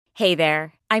Hey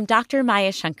there, I'm Dr.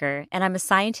 Maya Shankar, and I'm a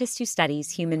scientist who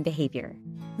studies human behavior.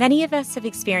 Many of us have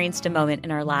experienced a moment in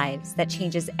our lives that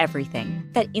changes everything,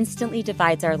 that instantly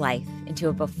divides our life into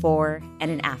a before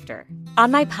and an after. On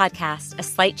my podcast, A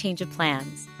Slight Change of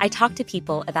Plans, I talk to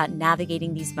people about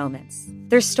navigating these moments.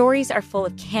 Their stories are full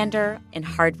of candor and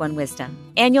hard-won wisdom.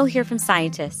 And you'll hear from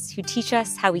scientists who teach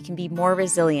us how we can be more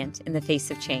resilient in the face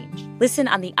of change. Listen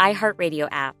on the iHeartRadio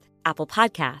app, Apple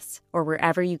Podcasts, or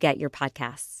wherever you get your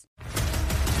podcasts.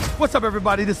 What's up,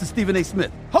 everybody? This is Stephen A.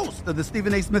 Smith, host of the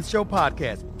Stephen A. Smith Show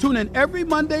podcast. Tune in every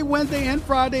Monday, Wednesday, and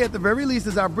Friday at the very least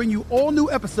as I bring you all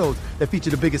new episodes that feature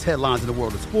the biggest headlines in the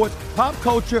world of sports, pop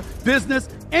culture, business,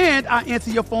 and I answer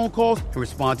your phone calls and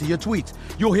respond to your tweets.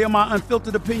 You'll hear my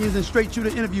unfiltered opinions and straight-shooter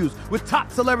interviews with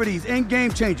top celebrities and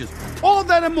game changers. All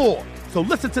that and more. So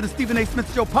listen to the Stephen A.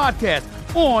 Smith Show podcast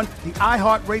on the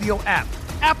iHeartRadio app,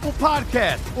 Apple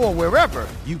Podcasts, or wherever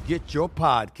you get your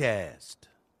podcast.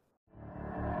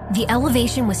 The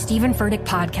Elevation with Stephen Furtick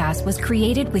podcast was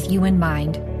created with you in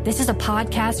mind. This is a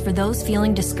podcast for those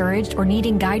feeling discouraged or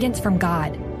needing guidance from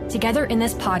God. Together in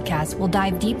this podcast, we'll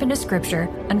dive deep into Scripture,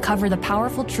 uncover the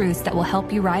powerful truths that will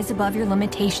help you rise above your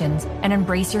limitations and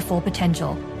embrace your full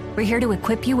potential. We're here to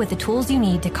equip you with the tools you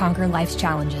need to conquer life's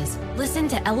challenges. Listen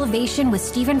to Elevation with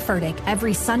Stephen Furtick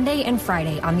every Sunday and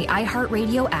Friday on the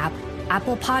iHeartRadio app,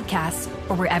 Apple Podcasts,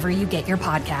 or wherever you get your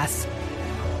podcasts.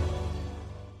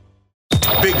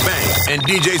 Big Bang and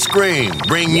DJ Scream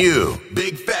bring you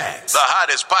Big Facts, the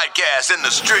hottest podcast in the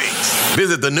streets.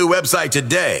 Visit the new website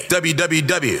today,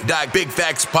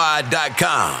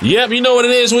 www.bigfactspod.com. Yep, you know what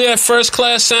it is. We have First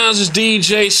Class Sounds. It's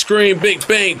DJ Scream, Big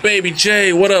Bang, Baby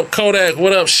J. What up, Kodak?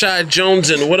 What up, Shy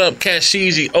Joneson? What up,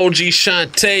 Cashizi, OG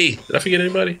Shantae? Did I forget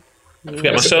anybody? I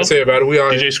forgot myself. Say about it. We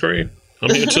are DJ Scream.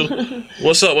 I'm here too.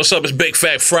 What's up? What's up? It's Big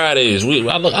Fact Fridays.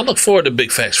 I look forward to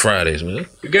Big Facts Fridays, man.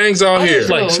 The gang's all here.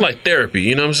 It's like therapy,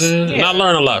 you know what I'm saying? Yeah. And I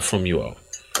learn a lot from you all.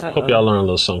 Hope y'all learn a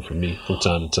little something from me from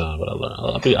time to time. But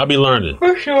I'll be learning.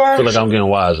 For sure. I feel like I'm getting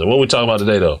wiser. What we talking about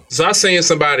today, though? So I seen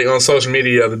somebody on social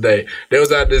media the other day. They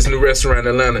was at this new restaurant in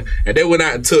Atlanta, and they went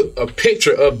out and took a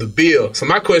picture of the bill. So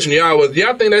my question to y'all was, do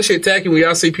y'all think that shit tacky when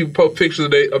y'all see people post pictures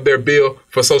of their bill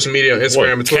for social media on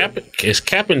Instagram and Twitter? Is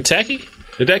capping tacky?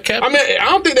 Is that capping? I mean, I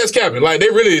don't think that's capping. Like, they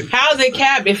really... How's it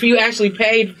cap if you actually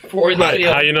paid for the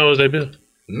bill? How you know it's their bill?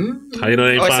 How you know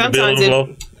they ain't find the bill on the floor?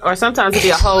 Or sometimes it'd be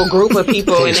a whole group of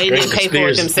people and they didn't pay for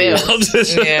it themselves.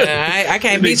 Yeah, I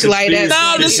can't beat you like that. No,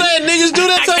 I'm just saying niggas do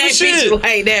that type of shit. I can't beat you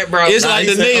like that, bro. It's like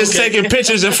the niggas taking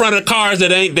pictures in front of cars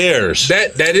that ain't theirs.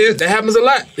 That happens a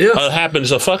lot. Yeah. It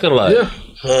happens a fucking lot. Yeah.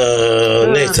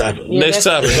 Next topic. Next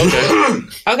topic. Okay.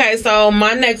 Okay, so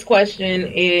my next question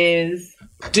is,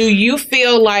 do you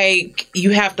feel like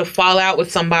you have to fall out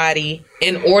with somebody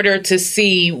in order to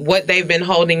see what they've been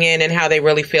holding in and how they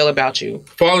really feel about you?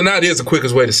 Falling out is the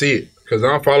quickest way to see it. Because I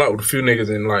don't fall out with a few niggas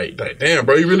and like, damn,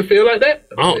 bro, you really feel like that?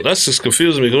 Oh, that's just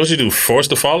confusing me. What you do, force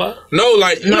to fall out? No,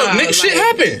 shit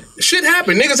happen. Shit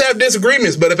happen. Niggas have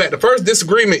disagreements, but if at the first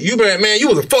disagreement, you been, man, you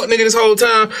was a fuck nigga this whole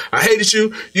time. I hated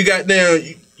you. You got down...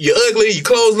 You're ugly, your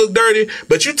clothes look dirty,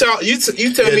 but you tell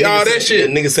me all that shit.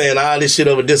 Niggas saying all this shit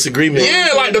over disagreement.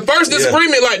 Yeah, like the first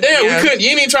disagreement, like, damn, we couldn't, you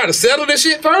didn't even try to settle this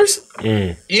shit first?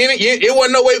 It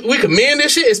wasn't no way we could mend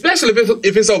this shit, especially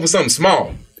if it's over something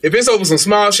small. If it's over some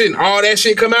small shit and all that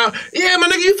shit come out, yeah, my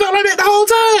nigga, you felt like that the whole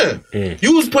time.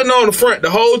 You was putting on the front the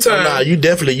whole time. Nah, you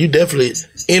definitely,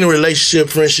 in a relationship,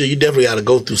 friendship, you definitely got to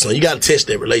go through something. You got to test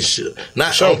that relationship.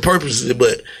 Not on purpose,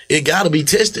 but it got to be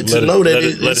tested to know that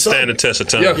let it stand the test of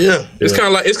time. Yeah. It's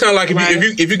kind of like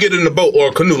if you get in a boat or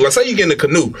a canoe. Like say you get in a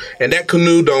canoe and that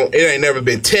canoe ain't never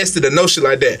been tested or no shit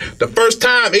like that. The first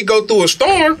time it go through a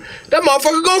storm, that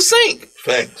motherfucker gonna sink.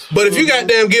 Facts. But if you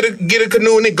goddamn get a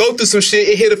canoe and it go through some shit,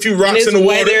 it hit a few rocks in the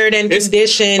water. Weathered and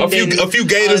conditioned. A few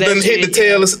gators done hit the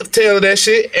tail of that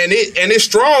shit, and it's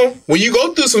strong. When you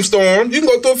go through some storms, you can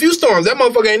go through a few storms. That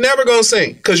motherfucker ain't never gonna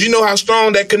sink because you know how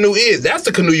strong that canoe is. That's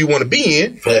the canoe you want to be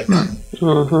in. Facts.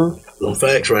 Some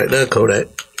facts right there, Kodak.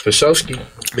 For Shoski.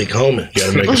 Big homie. You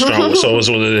gotta make it stronger. So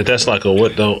that's like a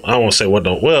what don't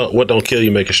kill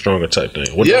you, make it stronger type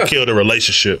thing. What don't kill the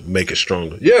relationship, make it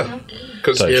stronger. Yeah.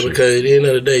 Because at the end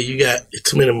of the day, you got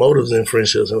too many motives in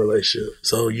friendships and relationships.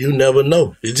 So you never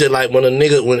know. It's just like when a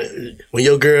nigga, when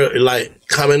your girl, like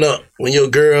coming up, when your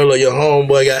girl or your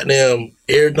homeboy goddamn,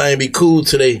 everything be cool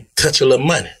till they touch a little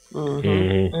money.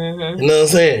 You know what I'm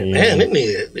saying? Man, this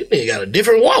nigga got a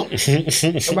different walk.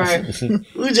 Right.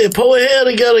 We just pull our hair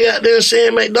together, goddamn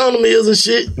sharing McDonald's meals and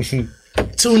shit.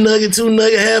 Two nugget,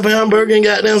 half a hamburger, and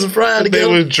goddamn some fried together.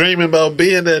 They was dreaming about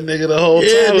being that nigga the whole time.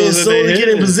 Yeah, then soon to get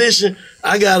in position,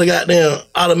 I gotta goddamn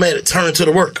automatic turn to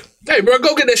the work. Hey, bro,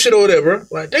 go get that shit over there, bro.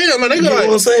 Like, damn, man, they You know what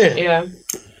I'm saying? Yeah.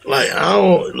 Like, I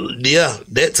don't,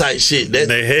 that type shit. That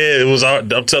Their head, it was. I'm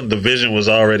telling the vision was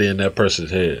already in that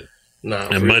person's head. Nah,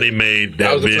 and money made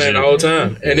that was the vision plan the whole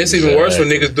time. And it's even worse when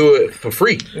niggas do it for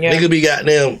free. Yeah. Nigga be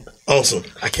goddamn awesome.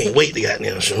 I can't wait to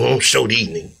goddamn show these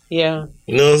niggas. Yeah.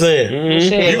 You know what I'm saying?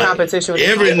 Shit in competition with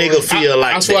Every nigga feel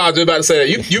like that's why I was just about to say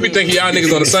that. You be thinking y'all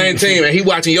niggas on the same team and he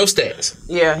watching your stats.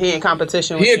 Yeah, he in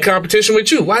competition with He in competition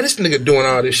with you. Why this nigga doing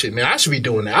all this shit, man? I should be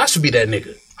doing that. I should be that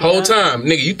nigga. Whole time.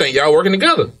 Nigga, you think y'all working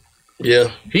together.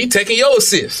 Yeah. He taking your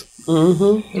assists.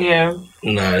 Mm-hmm. Yeah.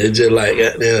 Nah, it's just like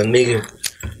goddamn nigga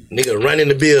running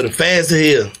the building fast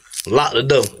as hell. Lock the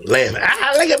door, laughing.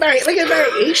 Look at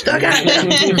Barry. He stuck out.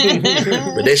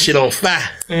 But that shit on fire.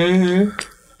 Mm-hmm.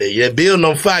 Yeah, building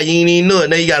on fire. You ain't even know it.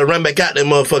 Now you gotta run back out that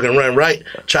motherfucking run, right?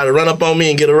 Try to run up on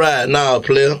me and get a ride. Nah,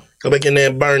 player. Go back in there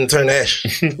and burn and turn to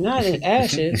ashes. Not in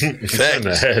ashes. Turn to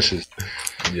ashes.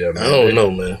 Yeah, man. I don't know,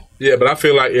 man. Yeah, but I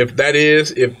feel like if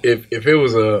it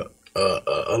was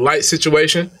a light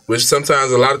situation, which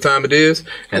sometimes a lot of time it is,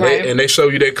 and they show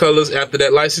you their colors after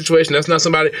that light situation, that's not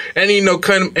somebody. Ain't even no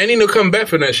coming back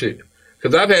from that shit.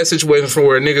 Because I've had situations from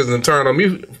where niggas done turn on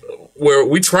me, where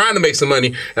we trying to make some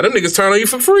money, and them niggas turn on you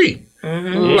for free.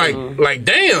 Mm-hmm. Like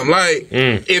damn,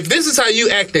 if this is how you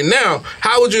acting now,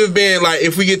 how would you have been like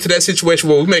if we get to that situation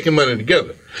where we making money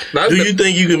together? Now, do you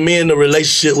think you can mend a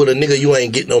relationship with a nigga you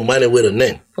ain't getting no money with or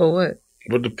nothing? For what?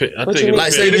 I think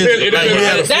like say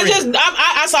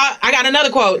I got another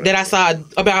quote that I saw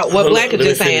about what Black is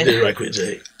just saying. This right quick,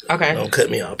 Jay. Okay. Don't cut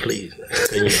me off, please.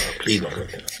 Please don't cut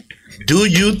me off. Do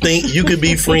you think you could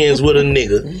be friends with a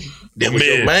nigga that was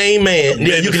your main man?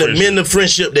 Nigga, you can amend the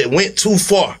friendship that went too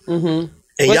far. Mm-hmm.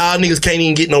 And y'all niggas can't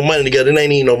even get no money together. It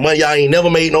ain't even no money. Y'all ain't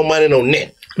never made no money, no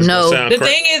net. No. The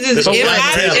thing is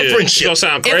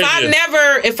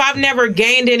if I've never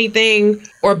gained anything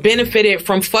or benefited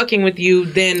from fucking with you,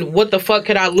 then what the fuck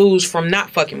could I lose from not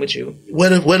fucking with you?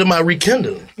 What am I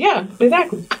rekindling? Yeah,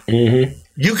 exactly. Mm-hmm.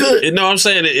 You could. No, I'm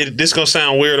saying this gonna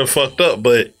sound weird or fucked up,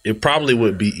 but it probably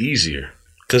would be easier.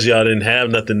 Because y'all didn't have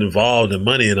nothing involved in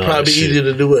money and all that probably shit. easier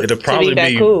to do it. It'll probably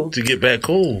be to get back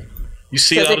cool. You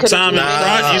see it all the time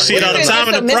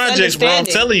in the projects, bro. I'm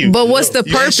telling you. But what's the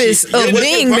purpose of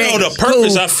being back? The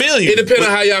purpose, I feel you. It depends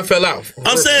on how y'all fell out.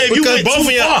 I'm saying if you went too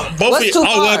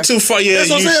far. Went too far. Yeah, that's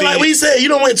what I'm saying. Like we said, you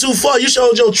don't went too far. You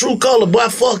showed your true color, boy.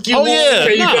 Fuck you. Oh yeah.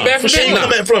 Can you come back from it? Come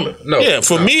back from it. No. Yeah,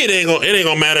 for me, it ain't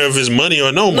gonna matter if it's money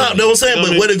or no money. No, that's what I'm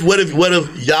saying. But what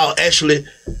if y'all actually,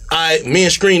 me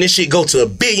and Screen, this shit go to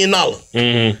 $1 billion.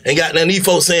 Mm-hmm. And got these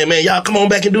folks saying, man, y'all come on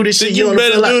back and do this shit. You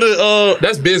better do the.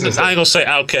 That's business. I ain't gonna say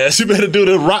Outkast. You better do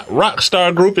the rock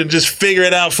star group and just figure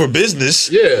it out for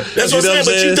business. Yeah, that's what I'm saying.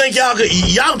 But you think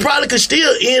y'all probably could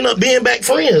still end up being back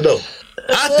friends though.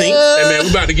 I think. Hey man,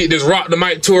 we about to get this Rock the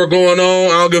Mic tour going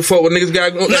on. I don't give a fuck what niggas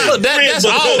got going on. That's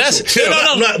all.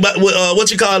 But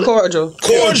what you call it? Cordial.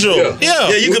 Yeah.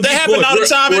 You could. They happen all the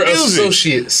time in music.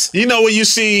 Associates. You know when you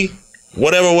see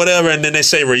whatever, and then they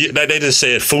say they just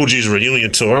said Fuji's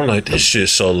reunion tour. I'm like, this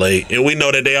shit's so late, and we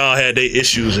know that they all had their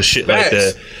issues and shit like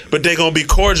that. But they gonna be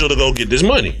cordial to go get this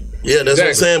money. Yeah, that's what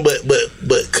I'm saying.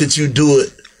 But could you do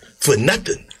it for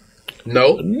nothing?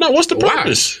 No. What's the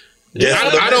purpose? Yeah,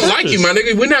 I don't like you, my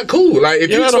nigga. We're not cool. Like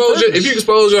if you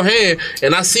expose your hand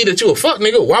and I see that you a fuck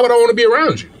nigga, why would I want to be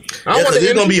around you?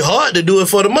 It's gonna be hard to do it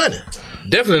for the money.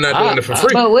 Definitely not doing it for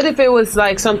free. But what if it was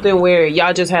like something where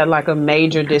y'all just had like a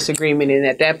major disagreement, and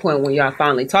at that point when y'all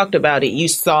finally talked about it, you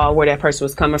saw where that person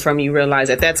was coming from. You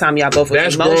realized at that time y'all both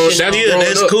was emotional.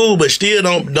 That's cool, but still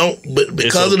don't. But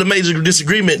because of the major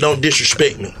disagreement, don't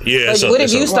disrespect me. Yeah. Like, what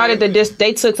if you started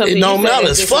they took something? It don't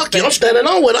matter. Fuck you. I'm standing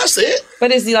on what I said. But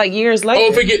it's like years later.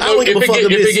 Oh, if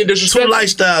it get disrespectful.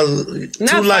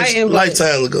 Two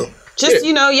lifetimes ago. Just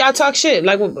y'all talk shit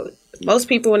like. Most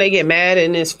people, when they get mad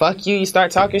and it's fuck you, you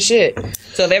start talking shit.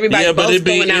 So if everybody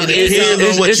going out,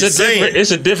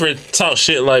 it's a different talk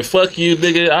shit like fuck you,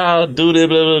 nigga. I'll do this,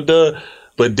 blah blah blah.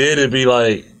 But then it'd be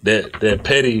like that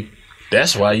petty.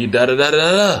 That's why you da da da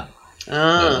da da.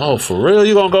 Oh, for real?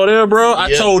 You gonna go there, bro?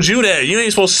 I told you that. You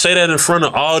ain't supposed to say that in front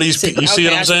of all these people. You see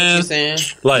what I'm saying?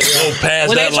 Like, go past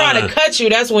when that line. When they try to cut you,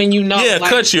 that's when you know. Yeah, like,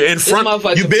 cut you in front.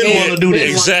 You been want to do that.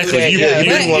 Exactly.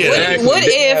 What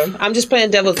if, I'm just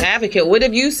playing devil's advocate, what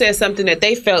if you said something that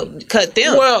they felt cut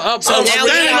them? Well, so now it's gonna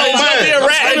be a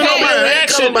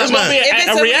reaction. It's gonna be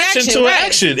a reaction to an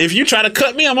action. If you try to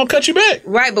cut me, I'm gonna cut you back.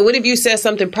 Right, but what if you said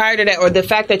something prior to that, or the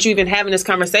fact that you even having this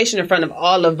conversation in front of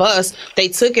all of us, they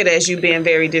took it as you being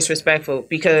very disrespectful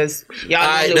because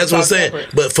y'all know that's what I'm saying.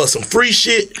 Separate. But for some free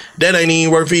shit, that ain't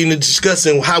even worth even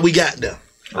discussing how we got there.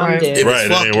 I'm dead. If Right,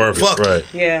 it's it ain't worth it. fuck you. Right.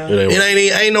 Yeah.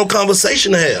 It Ain't no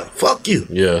conversation to have. Fuck you.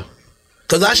 Yeah.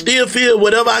 Cause I still feel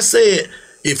whatever I said.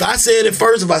 If I said it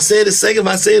first, if I said it second, if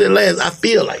I said it last, I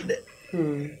feel like that.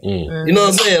 You know what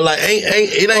I'm saying? Like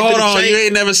it ain't. Hold gonna on, change. you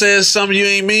ain't never said something you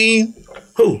ain't mean?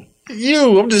 Who?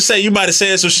 You. I'm just saying you might have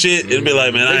said some shit. It'd be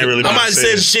like, man, I ain't really. I might have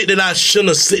said shit that I shouldn't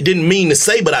have said, didn't mean to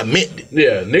say, but I meant it.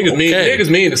 Yeah, niggas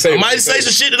mean to say. I might say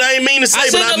some shit that I ain't mean to say, I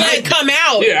but shouldn't I have let meant it come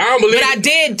out. Yeah, I don't believe But I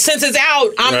did. Since it's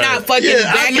out, I'm Right. not fucking Yeah,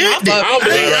 I backing meant off it. of I don't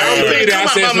believe that I come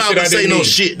said out some my shit mouth I and say didn't no mean.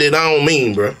 shit that I don't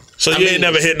mean, bro. So you ain't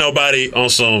never hit nobody on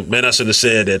some, man, I shouldn't have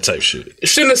said that type shit.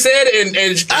 Shouldn't have said it and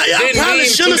I probably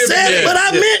shouldn't have said it, but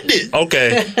I meant it.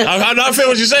 Okay. I know I feel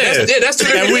what you're saying. That's two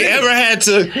Have different we things. ever had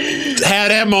to have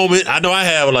that moment? I know I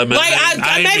have. Like, man,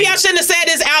 Like, maybe I shouldn't have said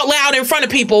this out loud in front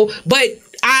of people, but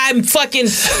I'm fucking, again,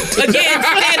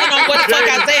 standing on what the fuck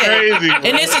I said. Crazy, bro.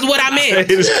 And this is what I meant.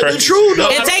 It is The crazy. truth, though.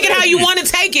 And take it how you want to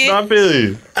take it. I feel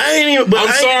you. I ain't even. But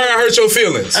I'm sorry I hurt your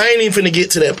feelings. I ain't even finna get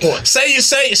to that point. Say you.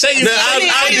 Now,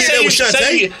 I did that with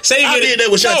Shantae. I did that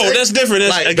with Shantae. No, that's different.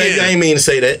 That's, Like, again, baby, I ain't mean to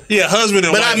say that. yeah, husband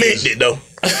and But wife. I meant it, though.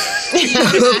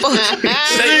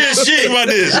 Think about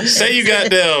this. Say you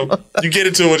you get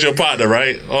into it with your partner,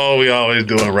 right? Oh, we always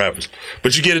doing rappers.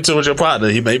 But you get into it with your partner,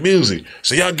 he make music.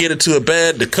 So y'all get into it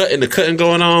bad, the cutting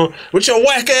going on with your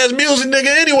whack ass music, nigga,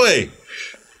 anyway.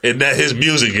 And that his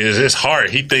music is his heart.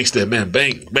 He thinks that, man,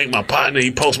 Bank my partner,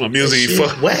 he posts my music, he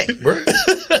fuck. Whack, bro.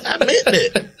 I meant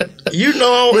that. You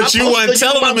know, But you wasn't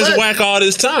telling him it's whack all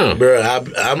this time. Bro,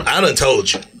 I done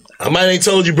told you. I might ain't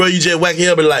told you, bro, you just whack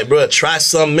here, but like, bro, try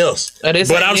something else. But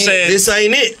I'm saying this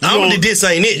ain't it. This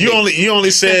ain't it. You only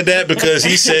said that because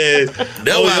he said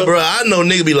that's why, bro. I know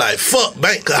nigga be like, fuck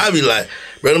Bank. Cause I be like,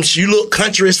 bro, you look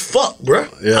country as fuck, bro.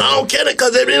 Yeah. I don't care that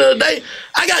because at the end of the day,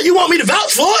 you want me to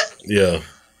vouch for it? Yeah.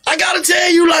 I gotta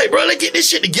tell you, like, bro, let's get this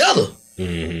shit together.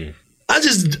 Mm-hmm. I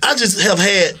just have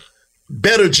had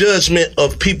better judgment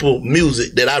of people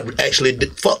music that I actually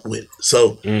fuck with.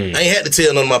 So I ain't had to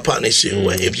tell none of my partners shit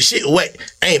whack. If your shit whack,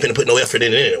 I ain't finna put no effort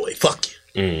in it anyway. Fuck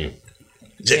you.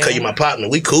 Just cause you my partner,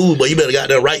 we cool, but you better got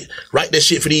there write that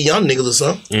shit for these young niggas or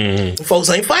something. Folks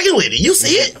ain't fucking with it. You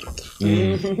see it.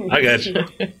 I got you.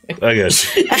 I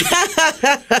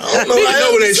don't know. Niggas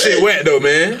know when that shit wet though,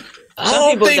 man. I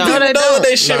don't think people know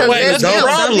they shit whack. That's the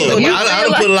problem. I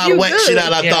done put a lot of whack shit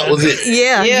out I thought was it.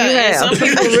 Yeah, you and have. some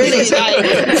people really like,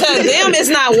 To them, it's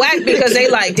not whack because they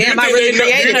like, damn, I really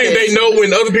created You think this. they know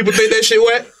when other people think that shit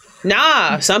wet?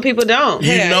 Nah, some people don't.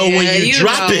 You know when you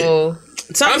drop it.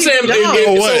 Some I'm people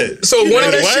saying, don't. so one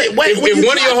of if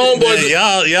one of your homeboys,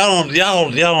 y'all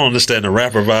don't understand the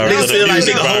rapper virus. Niggas or the feel like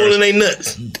music nigga virus. holding they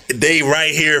nuts. They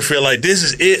right here feel like this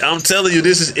is it. I'm telling you,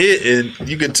 this is it, and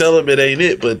you can tell them it ain't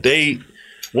it. But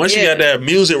once you got that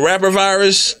music rapper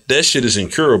virus, that shit is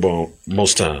incurable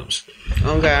most times.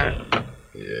 Oh God.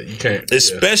 yeah, you can't.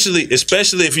 Especially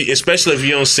if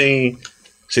you don't see.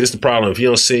 See, this is the problem. If you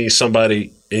don't see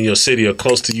somebody in your city or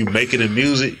close to you making the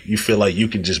music, you feel like you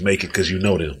can just make it because you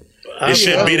know them. It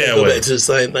shouldn't be that go way. back to the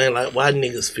same thing. Like, why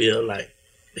niggas feel like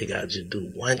they gotta just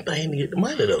do one thing to get the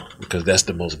money though? Because that's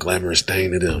the most glamorous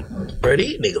thing to them. Bro,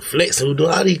 these niggas flexing who do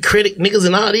all these critic niggas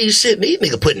and all these shit. These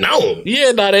niggas putting on.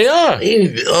 Yeah, no, they are.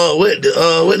 What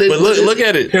they But look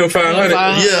at it. Him 500.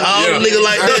 Yeah, all the niggas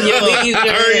like that.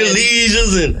 Earn your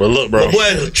leisures and But look, bro. my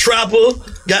boy Trapper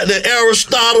got the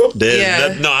Aristotle.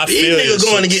 I These feel niggas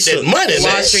going to get that money,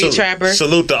 Wall man. Street Trapper.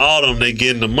 Salute to all them. They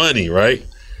getting the money, right?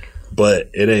 But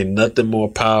it ain't nothing more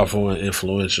powerful and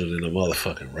influential than a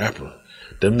motherfucking rapper.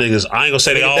 Them niggas, I ain't gonna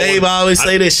say they all. Dave always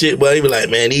say that shit, but he be like,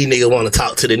 man, these niggas want to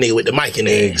talk to the nigga with the mic in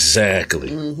their hand. Exactly.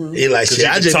 He like, shit,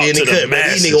 I just be in the cut, man.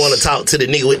 These niggas want to talk to the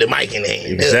nigga with the mic in their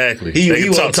hand. Exactly. He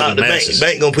want to talk to Bank.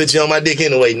 Bank gonna put you on my dick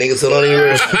anyway, nigga, so don't even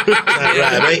worry.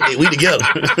 Right, Bank, we together.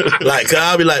 Like, cause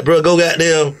I'll be like, bro, go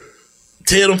goddamn,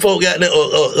 tell them folk goddamn,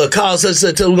 or call such and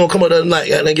such, tell them we gonna come up the other night,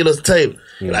 goddamn, get us a table.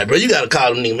 Like, bro, you gotta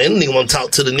call them nigga, man. Them nigga want to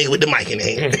talk to the nigga with the mic in the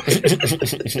hand.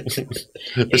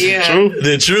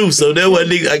 The truth. So that's why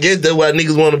niggas, I guess that's why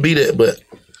niggas want to be that, but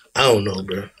I don't know,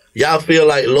 bro. Y'all feel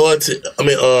like loyalty,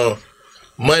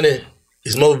 money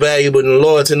is more valuable than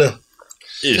loyalty now?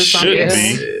 It shouldn't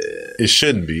be. It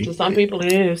shouldn't be. To some people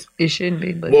it is. It shouldn't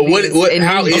be. But Well,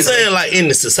 how I'm is saying like in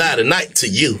the society, not to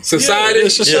you. society?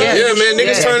 Yeah, Man,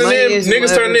 niggas Money is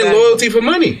turning in whatever loyalty for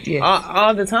money.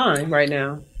 all the time right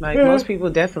now. Like most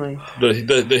people definitely.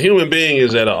 The human being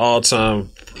is at an all time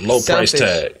low price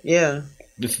tag. Yeah.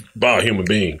 Just buy a human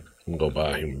being. I'm gonna go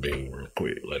buy a human being real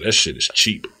quick. Like that shit is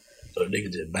cheap. So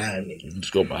nigga just buying nigga.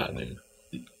 Just go buy it, nigga.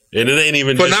 And it ain't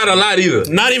even But not a lot either.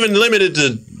 Not even limited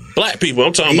to black people.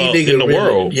 I'm talking about in the really,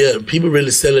 world. Yeah, people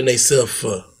really selling themselves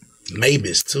for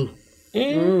maybes too.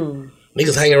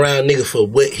 Niggas hang around niggas for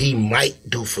what he might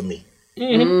do for me.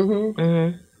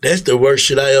 That's the worst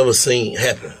shit I ever seen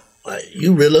happen. Like,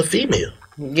 you really a female.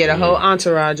 Get a whole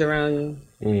entourage around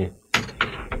you.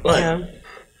 Like, I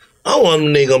don't want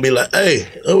them niggas gonna be like, hey,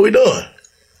 what we doing?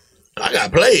 I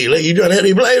got played. Like, you trying to help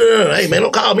me play? Hey, man,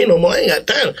 don't call me no more. I ain't got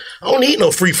time. I don't need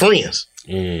no free friends.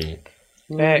 And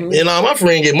all my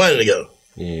friends get money together.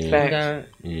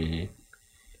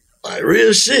 Like,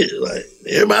 real shit. Like,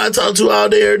 everybody I talk to all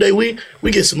day, every day,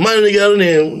 we get some money together, and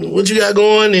then what you got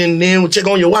going, and then we check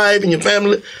on your wife and your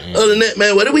family. Other than that,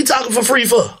 man, what are we talking for free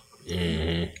for?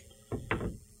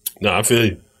 No, I feel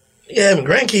you. You having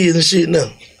grandkids and shit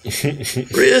now.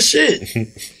 Real shit.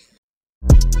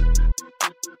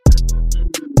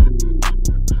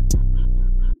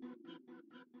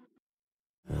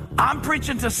 I'm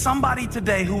preaching to somebody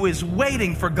today who is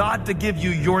waiting for God to give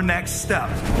you your next step.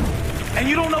 And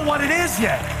you don't know what it is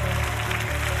yet.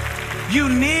 You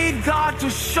need God to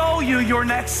show you your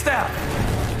next step.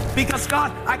 Because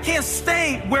God, I can't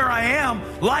stay where I am,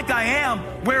 like I am,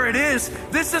 where it is.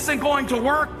 This isn't going to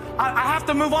work. I have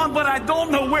to move on, but I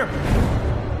don't know where.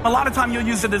 A lot of time you'll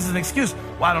use it as an excuse.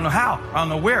 Well, I don't know how. I don't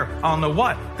know where. I don't know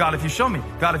what. God, if you show me.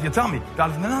 God, if you tell me.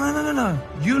 God, if... No.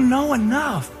 You know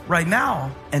enough right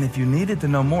now. And if you needed to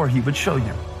know more, he would show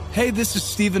you. Hey, this is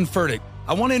Stephen Furtick.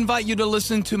 I want to invite you to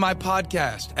listen to my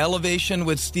podcast, Elevation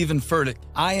with Stephen Furtick.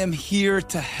 I am here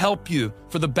to help you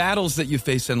for the battles that you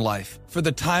face in life, for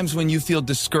the times when you feel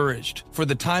discouraged, for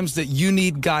the times that you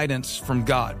need guidance from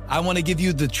God. I want to give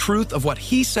you the truth of what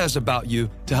he says about you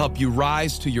to help you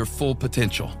rise to your full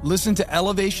potential. Listen to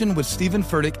Elevation with Stephen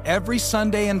Furtick every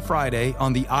Sunday and Friday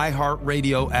on the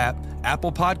iHeartRadio app,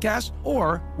 Apple Podcasts,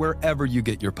 or wherever you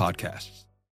get your podcasts.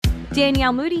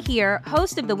 Danielle Moody here,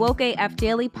 host of the Woke AF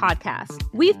Daily podcast.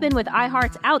 We've been with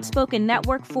iHeart's Outspoken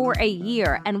Network for a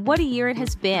year, and what a year it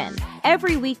has been.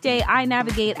 Every weekday, I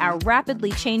navigate our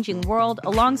rapidly changing world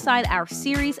alongside our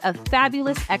series of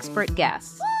fabulous expert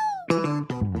guests.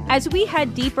 As we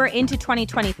head deeper into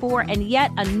 2024 and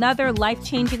yet another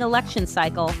life-changing election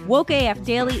cycle, Woke AF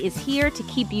Daily is here to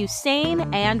keep you sane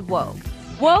and woke.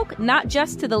 Woke not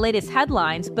just to the latest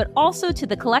headlines, but also to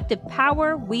the collective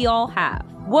power we all have.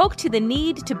 Woke to the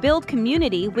need to build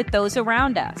community with those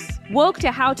around us. Woke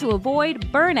to how to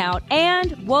avoid burnout,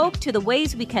 and woke to the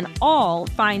ways we can all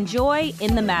find joy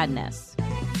in the madness.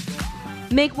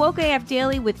 Make Woke AF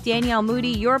Daily with Danielle Moody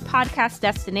your podcast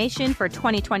destination for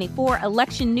 2024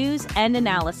 election news and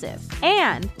analysis.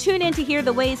 And tune in to hear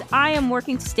the ways I am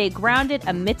working to stay grounded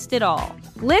amidst it all.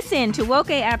 Listen to Woke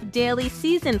AF Daily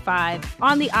Season 5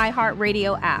 on the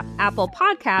iHeartRadio app, Apple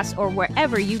Podcasts, or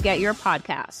wherever you get your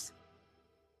podcasts.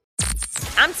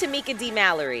 I'm Tamika D.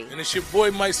 Mallory. And it's your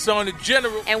boy, my son, the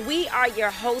General. And we are your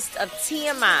hosts of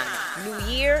TMI.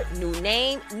 New year, new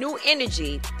name, new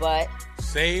energy, but...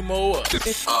 same old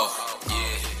us. Oh,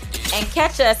 yeah. And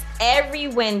catch us every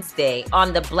Wednesday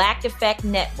on the Black Effect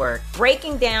Network,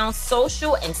 breaking down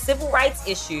social and civil rights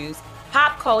issues,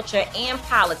 pop culture, and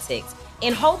politics,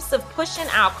 in hopes of pushing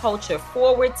our culture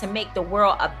forward to make the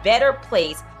world a better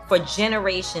place for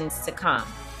generations to come.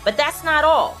 But that's not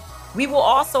all. We will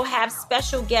also have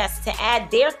special guests to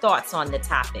add their thoughts on the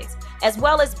topics, as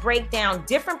well as break down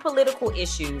different political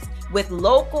issues with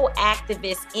local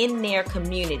activists in their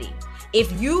community.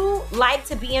 If you like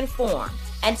to be informed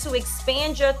and to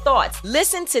expand your thoughts,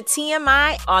 listen to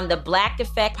TMI on the Black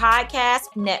Effect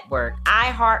Podcast Network,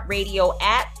 iHeartRadio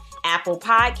app, Apple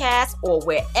Podcasts, or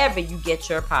wherever you get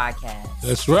your podcasts.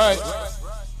 That's right.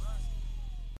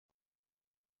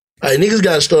 Like, niggas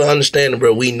gotta start understanding,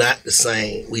 bro, we not the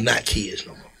same. We not kids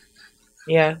no more.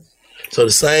 Yeah. So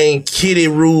the same kiddie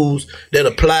rules that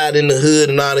applied in the hood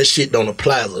and all that shit don't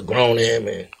apply as a grown ass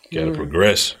man. You gotta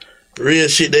progress. Real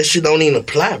shit, that shit don't even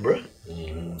apply, bro.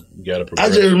 You gotta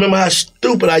progress. I just remember how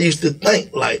stupid I used to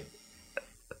think. Like,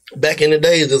 back in the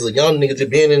days, as a young nigga just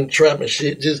being in the trap and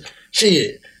shit, just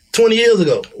shit, 20 years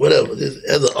ago, whatever. Just,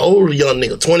 as an older young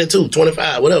nigga, 22,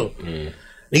 25, whatever.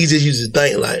 Niggas just used to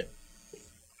think, like,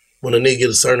 when a nigga get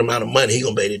a certain amount of money, he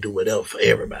gonna be able to do whatever for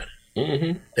everybody.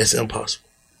 That's impossible.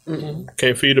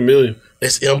 Can't feed a million.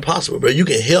 That's impossible, bro. You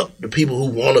can help the people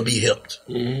who want to be helped.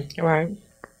 Right.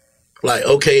 Like,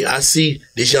 okay, I see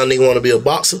this young nigga want to be a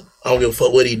boxer. I don't give a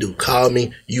fuck what he do. Call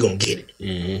me, you gonna get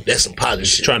it. That's some positive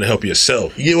shit. Trying to help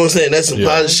yourself. You get what I'm saying? That's some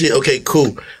positive shit. Okay,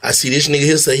 cool. I see this nigga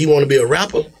here say he want to be a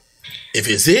rapper. If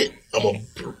it's it, I'm gonna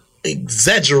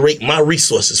exaggerate my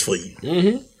resources for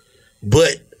you.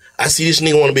 But I see this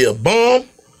nigga want to be a bum.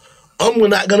 I'm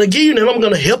not gonna give you that. I'm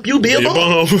gonna help you be a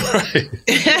bum. Right.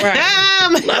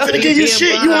 I'm not gonna give you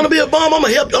shit. You want to be a bum? I'm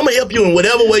gonna help you in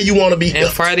whatever way you want to be. And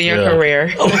further your career.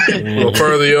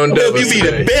 Further your endeavors. You be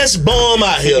the best bum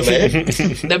out here, man.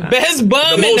 The best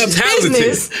bum in the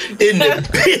business. In the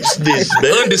business,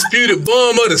 man. Undisputed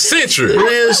bum of the century.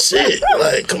 Real shit.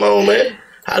 Like, come on, man.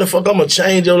 How the fuck I'm gonna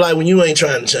change your life when you ain't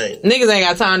trying to change? Niggas ain't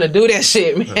got time to do that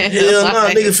shit, man. Hell nah,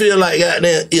 niggas feel like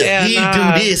goddamn, if he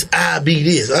do this, I be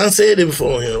this. I done said it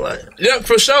before him, like. Yeah,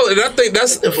 for sure. And I think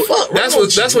that's what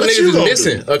niggas is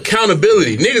missing.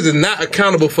 Accountability. Niggas is not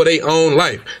accountable for their own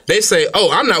life. They say, "Oh,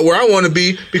 I'm not where I want to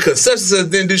be because such and such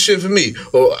didn't do shit for me,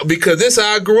 or because this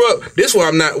how I grew up. This why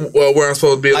I'm not where I'm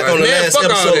supposed to be." Like on the last fuck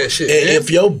episode, all that shit. If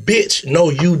your bitch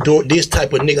know you doing this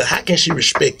type of nigga, how can she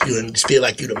respect you and feel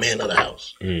like you the man of the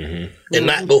house and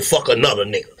not go fuck another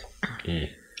nigga?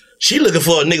 She looking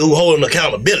for a nigga who holding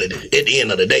accountability at the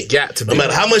end of the day. Got to be. No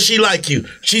matter how much she like you,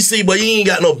 she see, but you ain't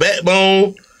got no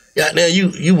backbone. Goddamn,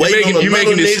 you waiting on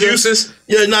another nigga. Excuses?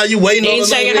 Yeah, nah, you waiting on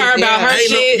another nigga. Ain't checking her about her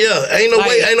shit. Ain't no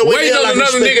way. Waiting on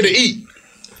another nigga to eat.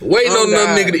 Waiting on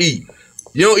another nigga to eat.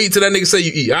 You don't eat till that nigga say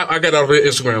you eat. I got off of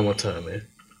Instagram one time, man.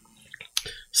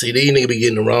 See, these niggas be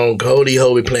getting the wrong code. These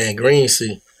hoes be playing green.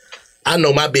 See, I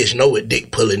know my bitch know what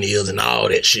dick pulling is and all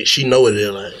that shit. She know it is.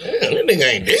 Like, damn, that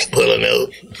nigga ain't dick pulling though.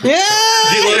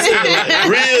 Yeah,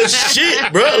 real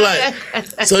shit, bro. Like,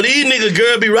 so these niggas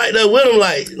girl be right there with him,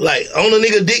 like on a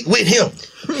nigga dick with him.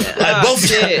 Like both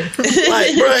shit.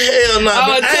 Like, bro, hell nah,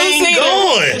 but I ain't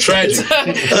going. Tragic.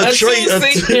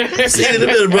 See in the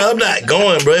middle, bro. I'm not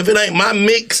going, bro. If it ain't my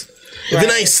mix, if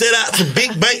it ain't set out for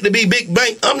big bank to be big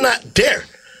bank, I'm not there.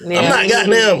 Yeah. I'm not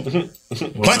goddamn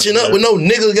bunching up with no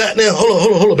niggas goddamn.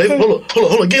 Hold on, baby.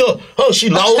 Hold on, get her. Oh, she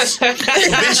lost.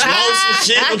 Bitch lost and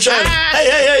shit. I'm trying to,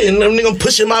 hey, and them niggas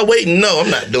pushing my weight. No,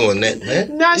 I'm not doing that,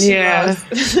 man. No, she lost.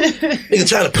 Niggas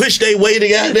trying to push their weight to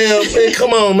goddamn, man.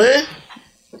 Come on, man.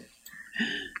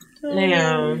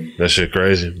 Damn. That shit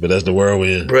crazy, but that's the world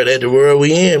we in. Bro, that's the world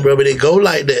we in, bro. But they go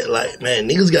like that. Like, man,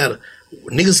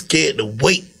 niggas scared to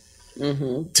wait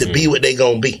to be what they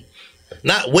gonna be.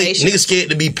 Not wait. Patient. Niggas scared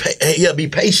to be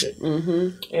patient.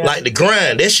 Yeah. Like the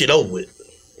grind, that shit over with.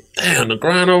 Damn, the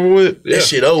grind over with? Yeah. That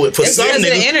shit over with. For some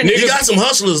niggas, you got some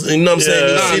hustlers, you know what I'm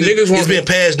saying? It's been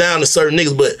passed down to certain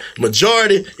niggas, but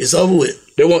majority, it's over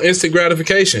with. They want instant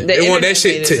gratification. They want that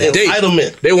shit today.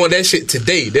 Entitlement. They want that shit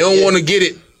today. They don't want to get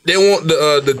it. They want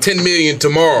the 10 million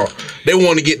tomorrow. They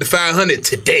want to get the 500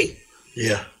 today.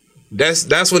 Yeah. That's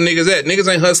what niggas at.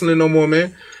 Niggas ain't hustling no more,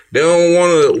 man. They don't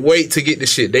want to wait to get the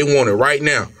shit. They want it right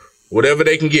now. Whatever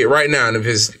they can get right now. And if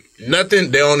it's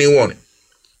nothing, they don't even want it.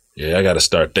 Yeah, I got to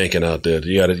start thinking out there.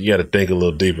 You got to think a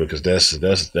little deeper because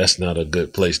that's not a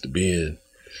good place to be in.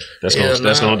 That's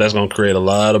gonna create a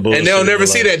lot of bullshit. And they'll never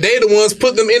see that. They the ones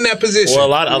put them in that position. Well,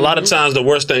 a lot of times the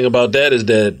worst thing about that is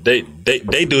that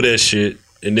they do that shit.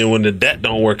 And then when that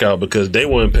don't work out because they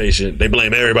weren't patient, they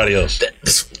blame everybody else.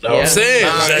 That's what I'm saying.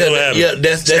 Exactly what happened. Yeah,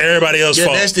 that's everybody else's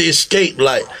fault. That's the escape.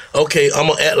 Like, okay, I'm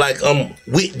gonna act like I'm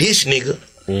with this nigga.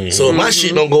 So if my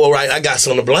shit don't go right, I got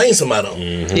something to blame somebody on.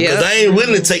 Because I ain't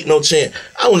willing to take no chance.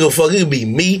 I don't give a fuck. It'll be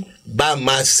me by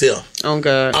myself. Oh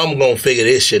God. I'm gonna figure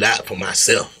this shit out for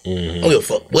myself. I don't give a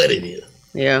fuck what it is.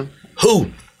 Yeah.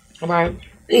 Who? All right.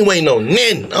 Ain't waiting on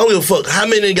nothing. I don't give a fuck how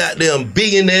many goddamn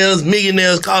billionaires,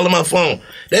 millionaires calling my phone.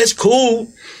 That's cool.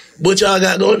 What y'all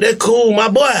got going? That's cool, my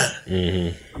boy.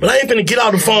 But I ain't finna get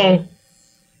out the phone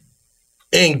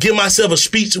and give myself a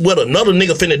speech of what another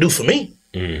nigga finna do for me.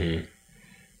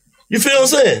 You feel what I'm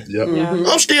saying? Yep.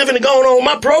 I'm still finna go on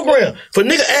my program. For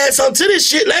nigga add something to this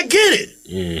shit, let's get it.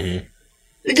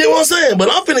 You get what I'm saying? But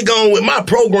I'm finna go on with my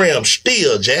program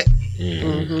still, Jack.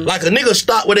 Like a nigga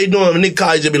stop what they doing, a nigga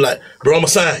call you just be like, bro, I'ma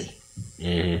sign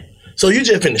you. So you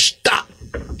just finna stop.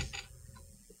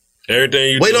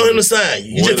 Everything you wait on him to sign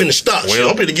you. You just finna stop. Shit,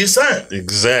 I'm finna get signed.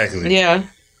 Exactly. Yeah.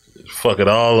 Fuck it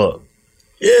all up.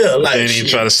 Yeah, like they ain't even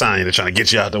try to sign you. They're trying to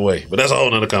get you out the way. But that's a whole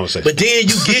nother conversation. But then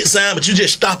you get signed, but you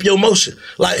just stop your motion.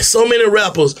 Like so many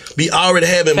rappers be already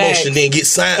having motion, then get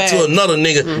signed to another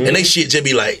nigga, and they shit just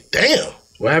be like, damn.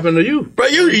 What happened to you? Bro,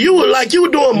 you were like you were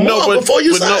doing more before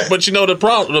you signed. But you know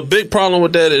the big problem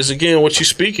with that is again what you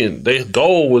speaking. Their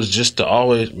goal was just to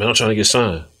always, man, I'm trying to get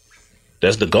signed.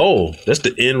 That's the goal. That's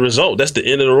the end result. That's the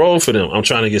end of the road for them. I'm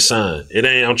trying to get signed. It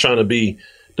ain't I'm trying to be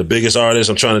the biggest artist.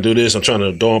 I'm trying to do this. I'm trying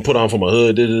to put on for my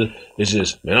hood. It's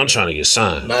just, man, I'm trying to get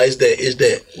signed. Nah, it's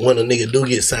that when a nigga do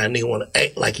get signed, nigga want to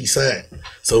act like he signed.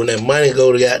 So when that money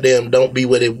go to goddamn don't be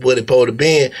what it supposed to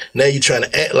be, now you trying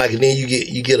to act like it. Then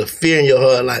you get a fear in your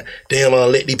heart like, damn, I'll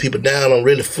let these people down. I'm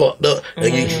really fucked up.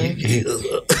 And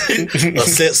you a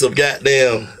sense of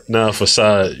goddamn. Nah,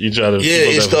 facade. You try to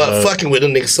you start fucking with a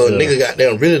nigga. So a nigga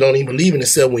goddamn really don't even believe in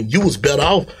himself when you was better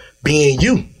off being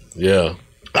you. Yeah.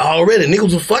 Already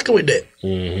niggas was fucking with that.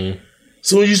 Mm-hmm.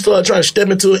 So when you start trying to step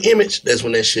into an image, that's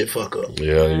when that shit fuck up.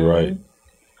 Yeah, you're right.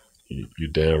 You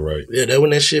damn right. Yeah, that's when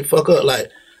that shit fuck up. Like,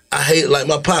 I hate, like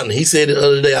my partner, he said the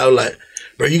other day, I was like,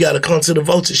 bro, you gotta come to the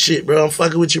vulture shit, bro. I'm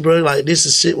fucking with you, bro. Like, this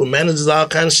is shit with managers, all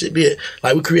kind of shit. Be it.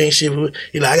 Like, we creating shit.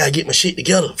 He like, I gotta get my shit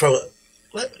together.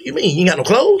 What you mean? You ain't got no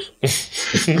clothes?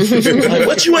 Like,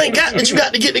 what you ain't got that you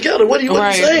got to get together? What you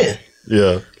saying?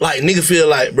 Yeah. Like, nigga feel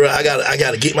like, bro, I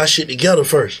gotta get my shit together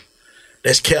first.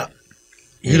 That's cap.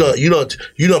 You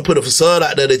don't put a facade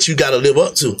out there that you gotta live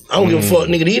up to. I don't give a fuck,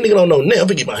 nigga. These niggas don't know nothing. I'm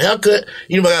gonna get my hair cut.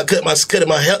 You know, I gotta cut it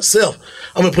myself.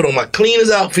 I'm gonna put on my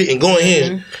cleanest outfit and go in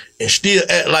here and still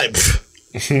act like,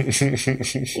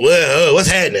 well, what's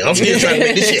happening? I'm still trying to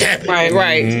make this shit happen.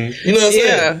 Right. You know what I'm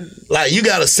saying? Like, you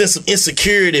got a sense of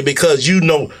insecurity because you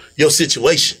know your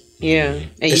situation. Yeah.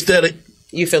 And instead of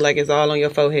you feel like it's all on your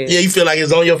forehead. Yeah, you feel like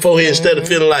it's on your forehead instead of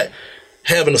feeling like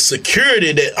having a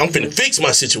security that I'm finna fix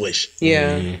my situation.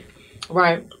 Yeah.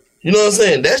 Right. You know what I'm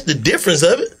saying? That's the difference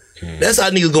of it. That's how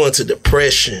niggas go into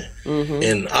depression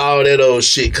and all that old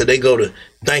shit, because they go to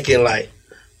thinking like,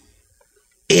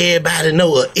 everybody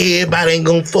know it. Everybody ain't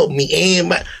gonna fuck me.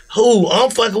 Everybody, who? I'm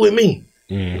fucking with me.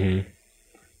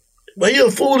 But you're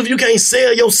a fool if you can't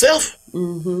sell yourself.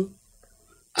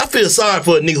 I feel sorry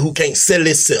for a nigga who can't sell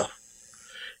himself.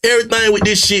 Everything with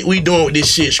this shit we doing with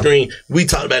this shit screen, we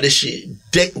talked about this shit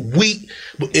week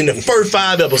in the first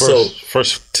 5 episodes.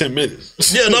 First 10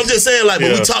 minutes. Yeah, no, I'm just saying, like,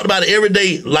 but we talked about it every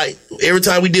day. Like, every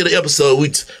time we did an episode,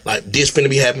 like, this finna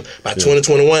be happening by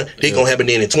 2021. They gonna happen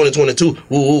then in 2022.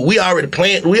 We already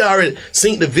planned, we already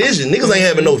seen the vision. Niggas ain't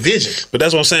having no vision. But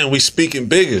that's what I'm saying. We speaking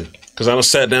bigger. Because I done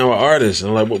sat down with artists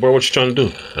and I'm like, bro, what you trying to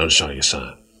do? I'm just trying to get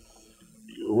signed.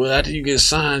 Well, after you get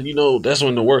signed, you know, that's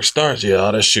when the work starts. Yeah,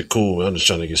 all that shit cool. I'm just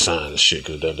trying to get signed and shit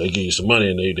because they give you some money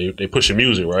and they push your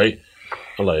music, right?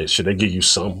 I'm like, shit, they give you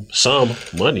some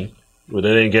money, but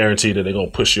they ain't guarantee that they're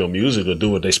going to push your music or do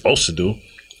what they supposed to do.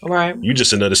 Right. You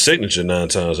just another signature 9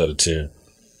 times out of 10.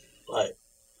 Like,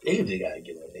 they just got to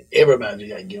get on it. Everybody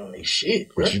just got to get on their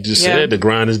shit, bro. But you just said the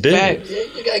grind is dead. Yeah,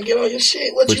 you got to get on your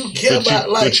shit. What you care about?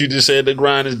 But you just said the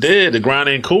grind is dead. The grind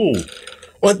ain't cool.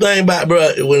 One thing about,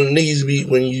 bro, when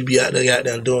you be out there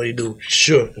goddamn doing what you do,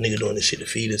 sure, nigga doing this shit to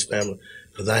feed his family.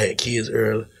 Because I had kids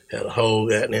early, had a whole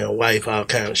goddamn wife, all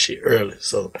kind of shit early.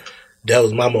 So that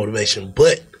was my motivation.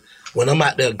 But when I'm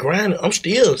out there grinding, I'm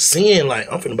still seeing,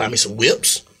 like, I'm finna buy me some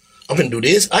whips. I'm finna do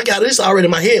this. I got this already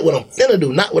in my head, what I'm finna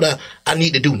do, not what I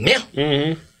need to do now.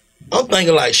 I'm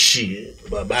thinking like, shit,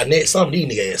 but by next summer, these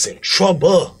niggas ass in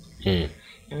trouble.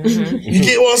 You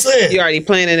get what I'm saying? You already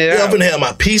planning it out. I'm gonna have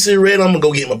my pieces ready. I'm gonna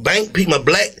go get my bank piece, my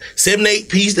black 7/8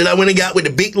 piece that I went and got with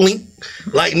the big link,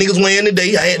 like niggas wearing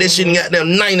today. I had that shit in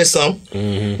goddamn 90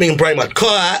 something. We can bring my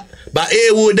car out. By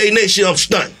Edgewood Day next year, I'm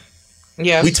stunned.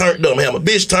 Yeah, we turned up. Have my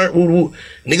bitch turned. Woo, woo.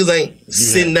 Niggas ain't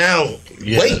sitting down.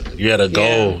 Wait. You had a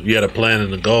goal. You had a plan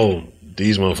and a goal.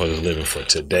 These motherfuckers living for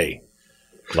today.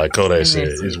 Like Kodak said,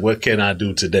 is what can I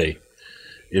do today?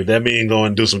 If that mean go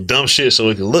and do some dumb shit so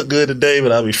it can look good today,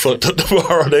 but I'll be fucked up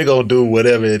tomorrow, they gonna do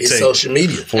whatever it takes. It's social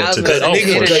media. For today.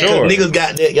 For sure. Niggas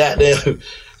got that goddamn,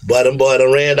 boy, them boy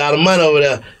done ran out of money over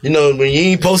there. You know, when you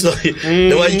ain't posted,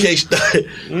 that's why you can't start.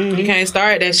 You can't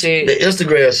start that shit. The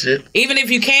Instagram shit. Even if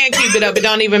you can keep it up, it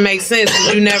don't even make sense.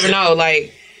 You never know.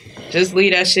 Like, just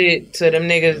leave that shit to them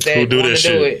niggas that want to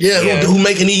do it. Yeah, who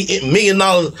making these $1 million,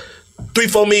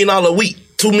 $3-4 million a week.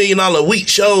 $2 million a week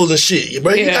shows and shit,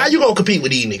 bro. How you gonna compete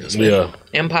with these niggas, man? Yeah,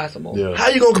 impossible. Yeah. How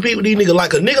you gonna compete with these niggas?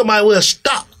 Like a nigga might well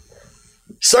stop.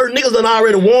 Certain niggas done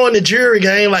already won the jury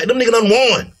game. Like them niggas done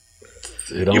won.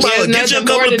 You might well get you a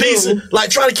couple of pieces.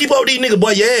 Like trying to keep up with these niggas,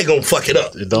 boy, your head gonna fuck it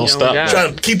up. It don't stop.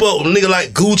 Trying to keep up with a nigga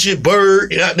like Gucci,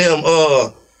 Bird, goddamn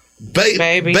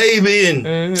Baby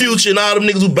and Future and all them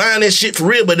niggas who buying that shit for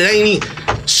real, but they ain't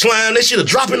even slime that shit or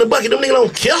drop in the bucket. Them niggas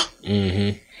don't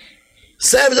care.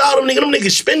 Savage, all them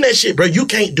niggas spend that shit, bro. You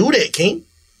can't do that, King.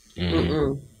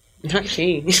 Not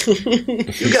King.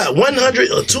 You got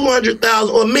 100 or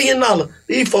 200,000 or $1 million.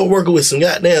 These folks working with some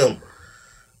goddamn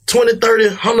 20, 30,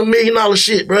 $100 million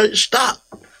shit, bro. Stop.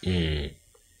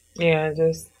 Yeah,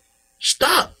 just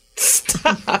stop.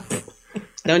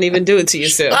 Don't even do it to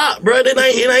yourself. Stop, bro. It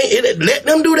ain't. Let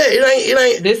them do that. It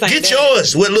ain't. This ain't Get that.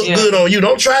 yours. What look good on you.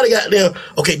 Don't try to goddamn.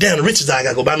 Okay, damn the riches. I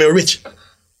gotta go buy me a Richard.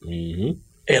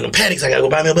 And the Paddocks, I gotta go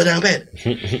buy me a down Paddock.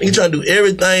 You trying to do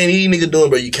everything these niggas doing,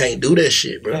 bro. You can't do that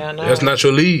shit, bro. Yeah, That's not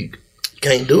your league. You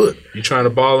can't do it. You trying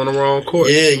to ball in the wrong court.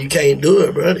 Yeah, you can't do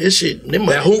it, bro. This shit.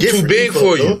 That hoop too big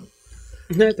for you.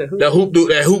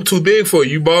 That hoop too big for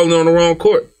you. You balling on the wrong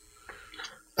court.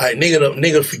 All right,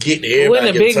 nigga forget that everybody Wouldn't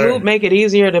a get big turned. hoop make it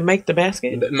easier to make the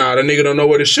basket? Nah, the nigga don't know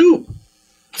where to shoot.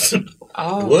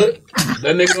 Oh. What?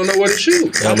 That nigga don't know where to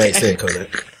shoot. That makes sense,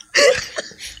 Kodak.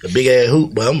 The big ass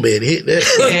hoop, but I'm better hit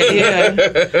that. Yeah.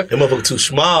 That motherfucker too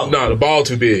small. Nah, the ball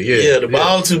too big. Yeah, Yeah, the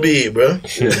ball too big, bro. Yeah,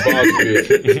 the ball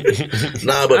too big.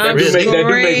 Nah, but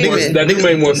That do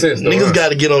make more sense. Though, Niggas got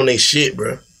to get on their shit,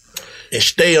 bro, and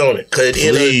stay on it. Cause at the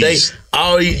end of the day,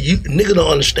 all you niggas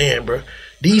don't understand, bro.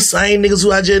 These same niggas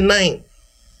who I just named,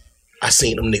 I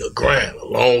seen them niggas grind a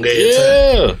long ass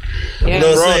time. Yeah. You know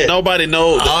what Bro, I'm saying? nobody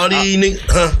knows. All these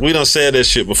niggas, We done said that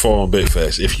shit before on Big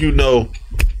Facts. If you know,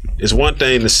 it's one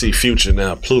thing to see Future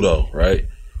now, Pluto, right?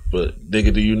 But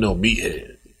nigga, do you know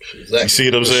Meathead? Exactly. You see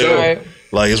what I'm saying? Sure. Right.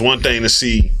 Like, it's one thing to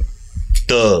see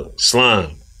Thug,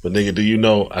 Slime, but nigga, do you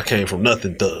know I came from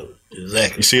nothing, Thug?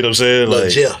 Exactly. You see what I'm saying? Lil Like,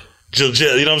 Jeff. You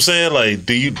know what I'm saying? Like,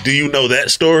 do you know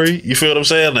that story? You feel what I'm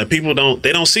saying? Like, people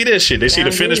don't see that shit. They see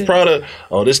the finished product.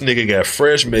 Oh, this nigga got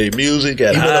fresh, made music,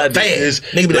 got He went high. up fast.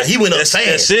 Nigga be like, he went up fast.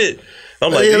 That's it.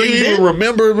 I'm like, Yeah, do he you did. even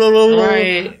remember? Blah, blah, blah.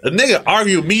 Right. A nigga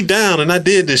argued me down, and I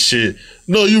did this shit.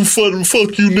 No, you fuck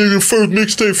you, nigga. First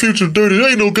mixtape Future dirty. There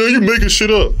ain't no guy. You making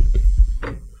shit up.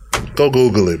 Go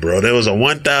Google it, bro. There was a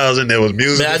 1000. There was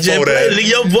music Man, I just before played that. it.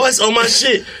 Your voice on my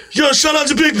shit. Yo, shout out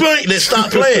to Big Bank. Let's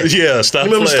stop playing. Yeah, stop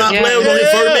You remember playing. Stop Playing was on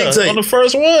his first mixtape. On the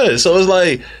first one. So it's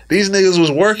like, these niggas was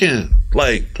working.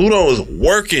 Like, Pluto was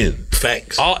working.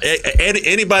 Facts.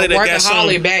 Anybody that got Workaholic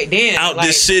something back then, out like-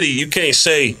 this city, you can't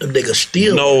say nigga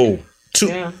still. No. Two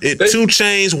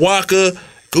Chainz, Waka,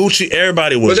 Gucci,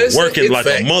 everybody was But they say working it's like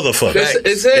fact. a motherfucker,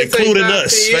 It said it take including 5,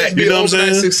 us. 10 years to be You know what I'm overnight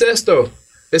saying? Success though.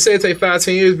 They say it take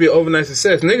 5-10 years to be an overnight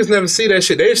success. Niggas never see that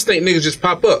shit. They just think niggas just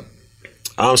pop up.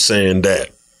 I'm saying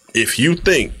that if you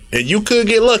think, and you could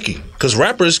get lucky, because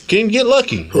rappers can get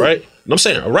lucky, right? I'm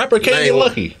saying a rapper can Name get one.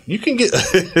 lucky. You can get.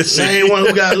 Name one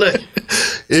who got lucky.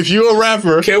 If you're a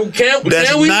rapper,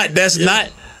 that's not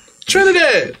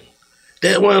Trinidad.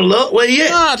 That one luck. Where he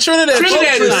at? Nah, Trinidad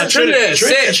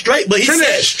straight, but he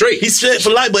Trinidad straight. He set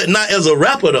for life, but not as a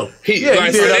rapper though. He did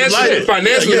other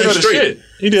shit.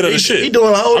 He did other shit. He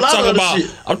doing a whole I'm lot talking of about, other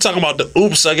shit. I'm talking about the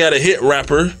oops, I got a hit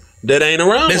rapper that ain't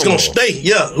around. That's no gonna more. stay.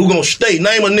 Yeah, who gonna stay?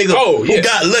 Name a nigga who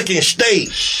got lucky and stayed.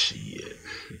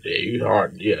 Yeah, you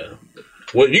hard. Yeah.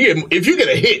 Well, if you get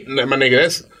a hit, my nigga,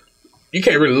 that's you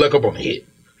can't really look up on a hit.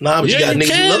 Nah, but you got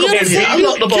niggas who look up on a hit. I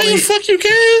looked up on a hit. Fuck you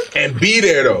can. And be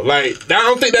there though. Like I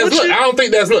don't think that's look. I don't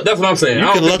think that's look. That's what I'm saying. You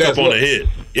I don't can think look up that's on a hit.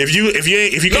 If you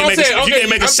can't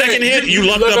make a second hit, you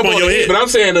lucked look up on your hit. But I'm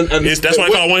saying That's why I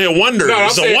call one hit wonder. No,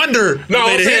 It's a wonder. No,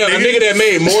 you I'm made saying a a hit, nigga that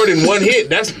made more than one hit.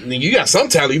 That's you got some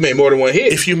talent. You made more than one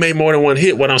hit. If you made more than one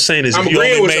hit, what I'm saying is I'm if you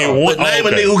agreeing only with made y'all. one. But name a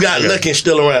nigga who got lucky and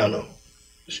still around though.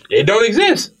 It don't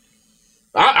exist.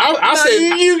 I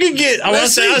said you can get. I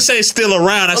say still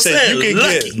around. I I'm said saying you can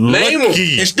lucky. get Name 'em.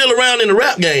 lucky. And still around in the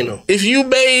rap game though. If you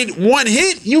made one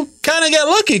hit, you kind of got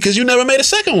lucky because you never made a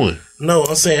second one. No,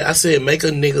 I said make a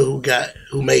nigga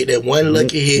who made that one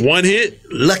lucky hit. One hit,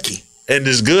 lucky, and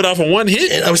is good off of one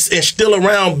hit, and still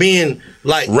around being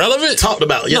like relevant, talked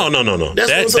about. Yeah. No. That's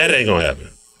what I'm saying. That ain't gonna happen.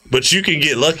 But you can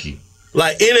get lucky.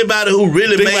 Like anybody who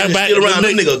really Think made it about still around,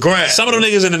 them nigga grind. Some of them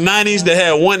niggas in the 90s that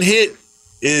had one hit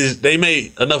they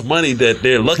made enough money that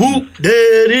they're lucky.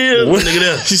 There it is. Nigga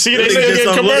there. You see They they niggas get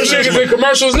in commercials. niggas in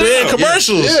commercials now. They're in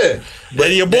commercials. Yeah.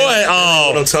 But your boy,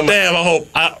 damn,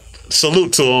 I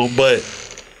salute to him, but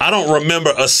I don't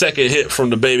remember a second hit from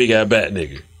the Baby Got Back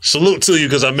nigga. Salute to you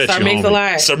because I met Sir you,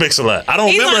 Mix-a-Lot. homie. Sir Mix-a-Lot. I don't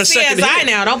He's remember on a second CSI hit.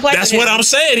 now. Don't play That's with what him. I'm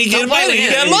saying. He Don't getting play money. with He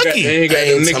him. got lucky. He ain't got I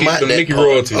ain't them talking about that Nicki part.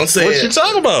 royalties. I'm saying, What you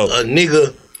talking about? A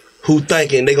nigga who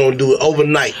thinking they gonna do it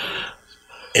overnight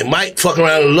and might fuck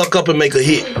around and luck up and make a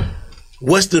hit.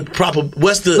 What's the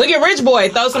Look at Rich Boy.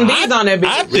 Throw some D's on that bitch.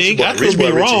 I think I Rich could be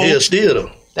Boy Richard wrong. Hill still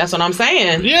though. That's what I'm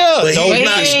saying. Yeah, But he's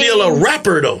not still a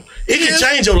rapper though. It can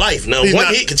change your life. Now He's one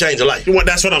not- hit can change your life.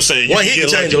 That's what I'm saying. One hit can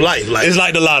change your life. Like It's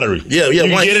like the lottery. Yeah. You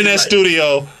one get hit in that like-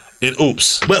 studio and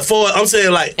oops. But I'm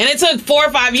saying like, And it took 4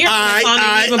 or 5 years for the song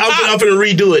to even I'm pop. finna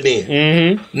redo it then.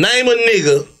 Mm-hmm. Name a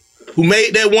nigga who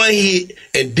made that one hit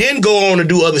and then go on to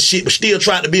do other shit, but still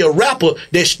tried to be a rapper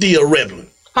that's still relevant.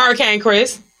 Hurricane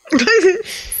Chris.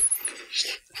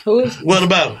 Who is? What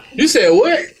about him? You said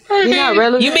what?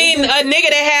 You mean a nigga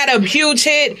that had a huge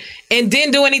hit And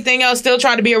didn't do anything else, still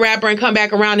tried to be a rapper and come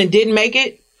back around and didn't make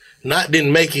it?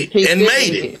 Didn't make it and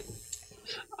made it.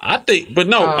 I think, but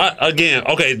no, again,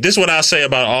 okay, this is what I say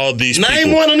about all these people.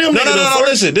 Name one of them. No,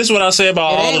 listen, this is what I say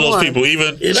about all of those people,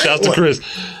 even shout to Chris.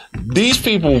 These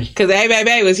people. Because A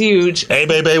Baby was huge. A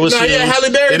Baby was huge. Yeah,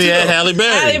 Halle Berry. And he had Halle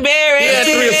Berry. Halle Berry. He had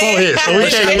 3 or 4 hits. So we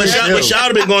can't But y'all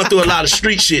have been going through a lot of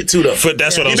street shit too, though.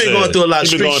 That's what I'm saying. He been going through a lot of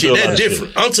street shit. That's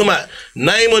different. I'm talking about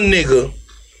name a nigga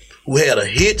who had a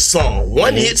hit song,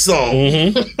 one hit song,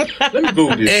 Let me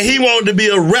Google this. and he wanted to be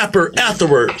a rapper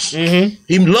afterwards.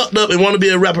 He locked up and wanted to be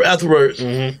a rapper afterwards.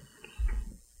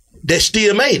 That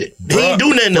still made it. He ain't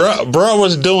do nothing. Bro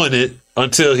was doing it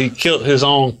until he killed his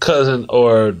own cousin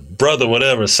or brother,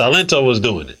 whatever. Silento was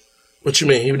doing it. What you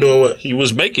mean? He was doing what? He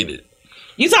was making it.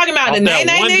 You talking about Off the that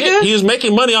Nay one nigga? hit, he was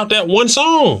making money off that one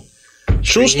song.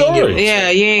 True story. Yeah,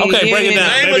 you ain't. Okay, break it down.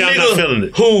 Name Maybe a I'm not nigga feeling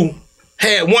it. who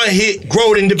had one hit,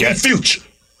 growed into be Future.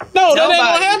 No, that ain't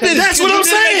gonna happen. That's what You I'm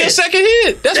didn't make saying. your second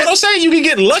hit. That's what I'm saying. You can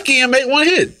get lucky and make one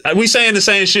hit. We saying the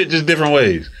same shit, just different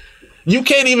ways. You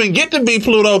can't even get to be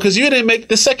Pluto because you didn't make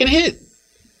the second hit.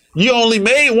 You only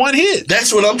made one hit.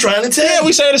 That's what I'm trying to tell you. Yeah,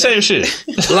 we say the same shit.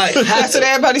 Like, That's what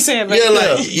everybody's saying. Man.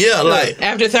 like.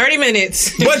 After 30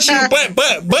 minutes. But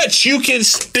you can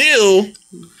still.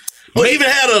 Or even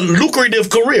had a lucrative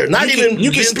career. Not even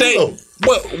you can being stay. Pluto.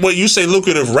 What you say?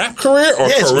 Lucrative rap career or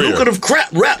Yes, career? lucrative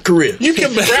rap career. You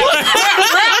can rap career.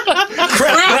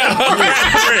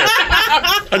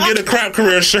 I get a crap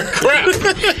career shirt. Crap.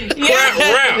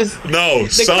 No,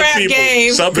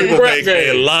 some people make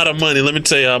a lot of money. Let me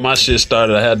tell you how my shit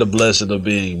started. I had the blessing of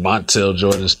being Montel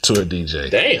Jordan's tour DJ.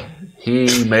 Damn.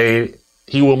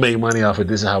 He will make money off it.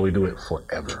 This is how we do it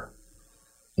forever.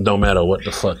 No matter what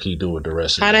the fuck he do with the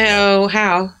rest of How the hell?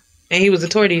 How? And he was a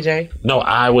tour DJ. No,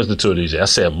 I was the tour DJ. I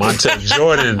said Montel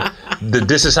Jordan,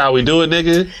 this is how we do it,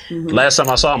 nigga. Last time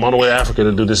I saw him on the way to Africa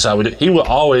to do This Is How We Do It, he will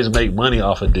always make money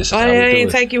off of This Is How We Do They didn't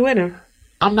It. take you with him.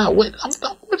 I'm not with.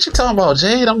 What you talking about,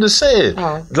 Jade? I'm just saying.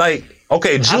 Oh. Like,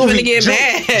 okay, I was gonna get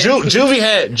mad.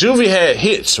 Juvie had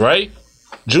hits, right?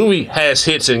 Juvie has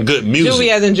hits and good music. Juvie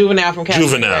as in Juvenile from Captain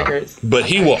Juvenile, Records. but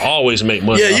he will always make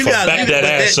money. Yeah, off you of got back that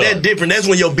ass up. that different. That's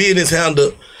when your business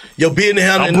handle. Your business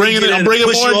handle. I'm bringing push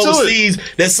more you into it. overseas.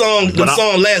 That song, the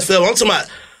song last forever. I'm talking about.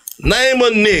 Name a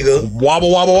nigga. Wobble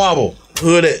wobble wobble.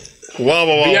 Who that?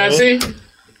 Wobble wobble. VIC?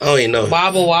 I don't even know.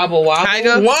 Wobble, wobble, wobble.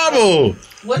 Tiger? Wobble.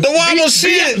 The wobble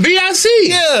shit. VIC.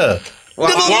 Yeah.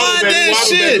 Wobble, Wobble baby,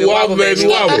 shit. wobble, baby,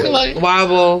 wobble.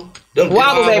 Wobble.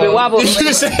 Wobble, baby, wobble.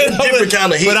 Different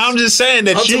kind of hits. But I'm just saying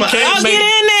that you can't make. Get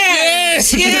in there.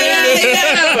 Yes. Get in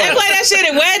there. They play that shit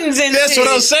at weddings and That's shit.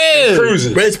 what I'm saying.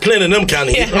 Cruising. There's plenty of them kind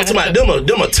of hits. I'm talking about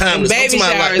them are timeless. I'm Baby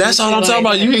talking about showers. That's all I'm talking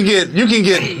about. You can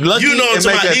get lucky. You know what I'm and talking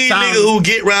make about? a These time. niggas who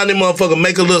get around them motherfucker,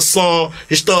 make a little song,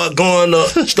 and start going up,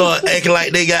 start acting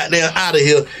like they got them out of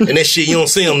here, and that shit, you don't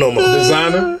see them no more.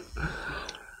 Designer?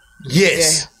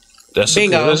 Yes. That's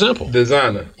Bingo. a good example.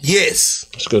 Designer. Yes.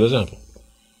 That's a good example.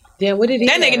 Yeah, what did he?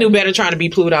 That nigga knew better trying to be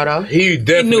Pluto though. He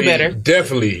definitely knew better.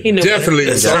 Definitely. He knew definitely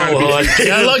better. was trying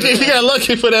to be. He got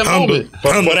lucky for that moment.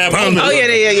 For that moment. Oh yeah.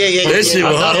 That shit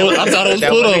was I thought it was That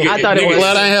Pluto. nigga- I thought it I'm was.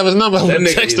 glad I ain't have his number. I That would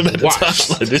nigga text him is at the time. washed.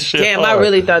 Like, this shit Damn, I hard.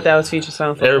 really thought that was Future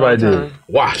song. For Everybody a long did. time.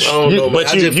 Watch. I don't know, but man.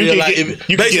 I you just feel can like get- if, you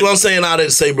can basically get- what I'm saying all that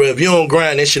to say, bro, if you don't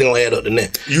grind, that shit gonna add up to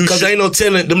that. Because ain't no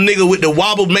telling them niggas with the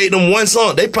wobble made them one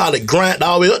song. They probably grind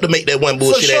all the way up to make that one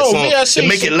bullshit ass sure, song VIC to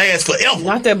make it last forever.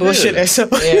 Not that bullshit. That's so.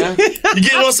 Yeah. You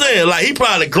get what I'm saying? Like he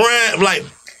probably grind like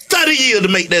 30 years to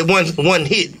make that one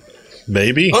hit.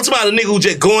 Maybe. I'm talking about a nigga who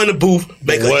just go in the booth,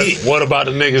 make a hit. What about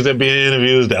the niggas that be in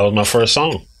interviews? That was my first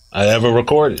song I ever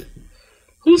recorded.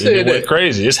 Who It said went that?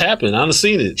 crazy. It's happened. I've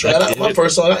seen it. Try out my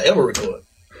first song I ever recorded.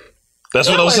 That's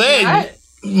what I'm saying.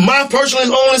 My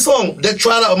personally only song that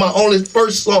tried out my only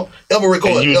first song ever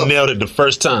recorded. And you ever. nailed it the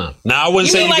first time. Now I wouldn't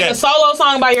You say mean you like got a solo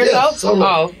song by yourself? Yeah,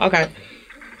 solo. Oh, okay.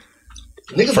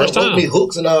 Niggas First don't time. me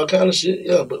hooks and all kind of shit.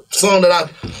 Yeah, but song that I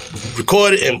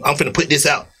recorded and I'm finna put this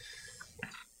out.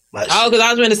 Like, Oh, because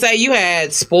I was going to say you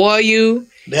had Spoil You.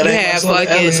 that you ain't my had song, fucking.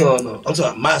 Alice song, though. I'm talking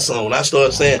about my song. When I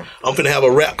started saying I'm finna have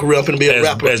a rap career, I'm finna be a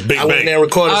rapper. as Big I went Bang. there and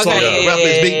recorded a song. Okay, Rapper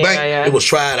is Big Bang. yeah. It was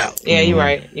tried out. Yeah, you're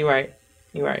right. You're right.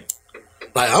 You're right.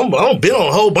 Like I'm been on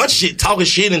a whole bunch of shit, talking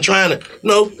shit and trying to,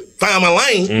 find my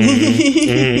lane.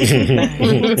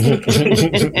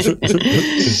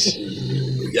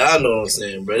 Y'all know what I'm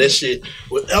saying, bro. That shit.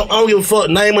 I don't give a fuck.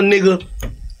 Name a nigga.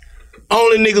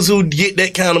 Only niggas who get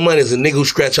that kind of money is a nigga who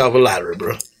scratch off a lottery,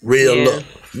 bro. Real Yeah. luck.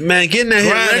 Man, getting that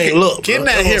hit Grind ain't record, luck, getting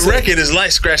bro. that That's hit what I'm record is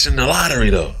like scratching the lottery,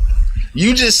 though.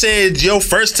 You just said your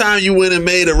first time you went and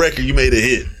made a record, you made a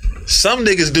hit. Some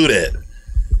niggas do that.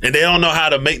 And they don't know how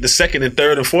to make the second and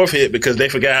third and fourth hit because they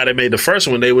forgot how they made the first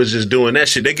one. They was just doing that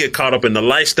shit. They get caught up in the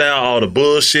lifestyle, all the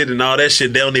bullshit and all that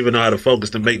shit. They don't even know how to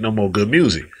focus to make no more good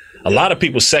music. A lot of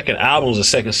people's second albums or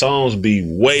second songs be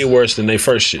way worse than their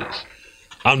first shits.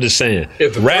 I'm just saying.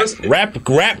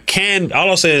 Rap can, all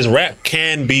I'm saying is rap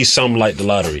can be something like the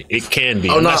lottery. It can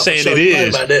be. I'm not saying it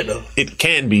is. About that, though. It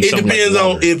can be something like the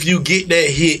lottery. It depends on if you get that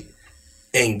hit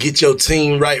and get your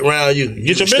team right around you.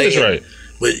 Get your business right.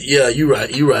 But yeah, you're right.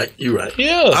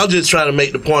 Yeah. I'm just trying to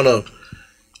make the point of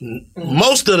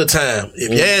most of the time,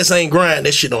 if your ass ain't grind,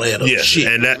 that shit don't add up to shit.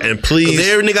 And please. Because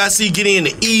every nigga I see get in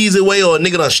the easy way or a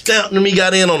nigga done stamped me,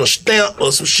 got in on a stamp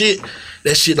or some shit,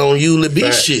 that shit don't usually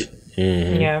be shit.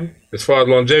 Mm-hmm. Yeah. As far as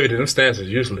longevity, them stamps is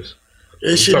useless.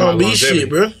 That shit don't be shit,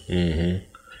 bro. Mm-hmm.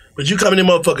 But you come in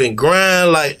there motherfucking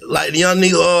grind like the young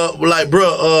nigga, like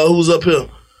bro, who's up here?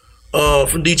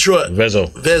 From Detroit.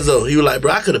 Vezo. He was like,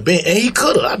 bro, I could have been, and he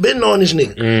could have. I've been knowing this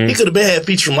nigga. He could have been had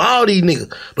features from all these niggas.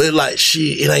 But it's like,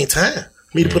 shit, it ain't time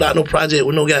for me to put out no project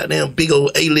with no goddamn big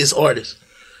old A-list artist.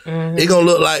 It gonna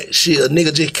look like shit, a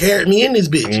nigga just carried me in this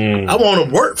bitch. I want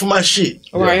to work for my shit.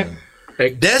 Right.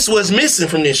 That's what's missing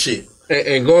from this shit.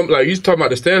 And going, like, you talking about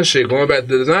the stamp shit, going back to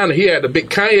the designer, he had the big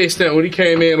Kanye stamp when he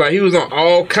came in. Like, he was on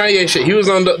all Kanye shit. He was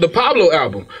on the Pablo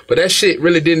album. But that shit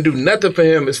really didn't do nothing for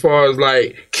him as far as,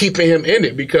 like, keeping him in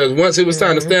it. Because once it was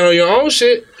time to stand on your own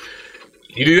shit,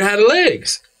 you didn't have the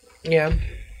legs. Yeah.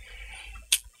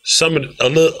 Some of a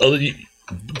little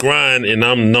grind, and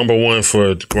I'm number one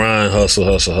for grind,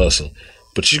 hustle.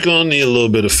 But you're going to need a little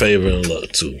bit of favor and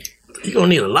luck, too. You're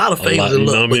going to need a lot of favors and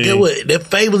luck. But get what? That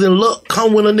favors and luck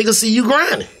come when a nigga see you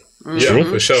grinding. True,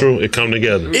 for sure. True, it come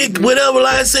together. Whatever,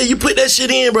 like I said, you put that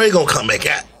shit in, bro, it going to come back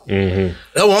out. Mm-hmm.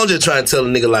 That's what I'm just trying to tell a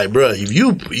nigga, like, bro, if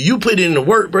you put in the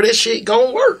work, bro, that shit going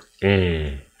to work.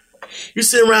 You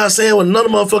sitting around saying what another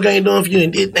motherfucker ain't doing for you,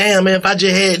 and damn, man, if I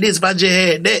just had this, if I just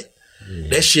had that,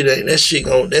 that's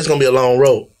going to be a long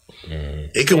road.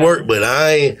 It could work, but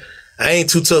I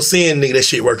ain't too tough seeing nigga that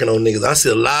shit working on niggas. I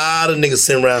see a lot of niggas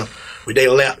sitting around with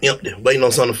their lap empty, waiting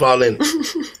on something to fall in.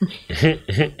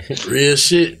 Real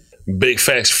shit. Big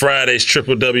Facts Fridays,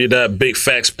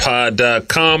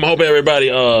 www.bigfactspod.com. I hope everybody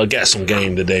got some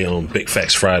game today on Big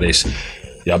Facts Fridays.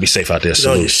 Y'all be safe out there.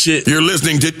 Shit. You're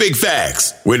listening to Big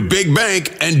Facts with Big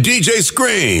Bank and DJ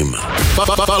Scream.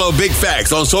 Follow Big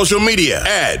Facts on social media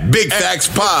at Big Facts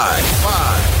Pod.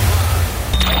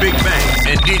 Big Bank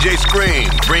and DJ Scream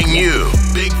bring you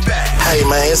Big Facts. Hey,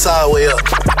 man, it's all the way up.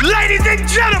 Ladies and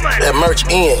gentlemen. That merch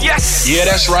in. Yes. Yeah,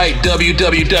 that's right.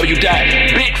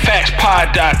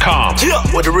 www.bigfactspod.com.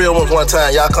 Yeah. With the real ones one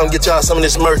time. Y'all come get y'all some of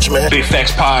this merch, man.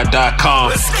 Bigfactspod.com.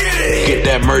 Let's get it. Get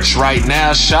that merch right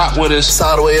now. Shop with us. It's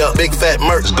all the way up. Big Fat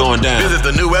merch. It's going down. Visit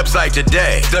the new website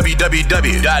today.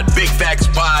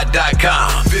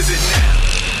 www.bigfactspod.com. Visit now.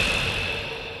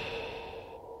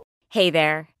 Hey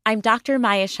there, I'm Dr.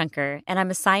 Maya Shankar, and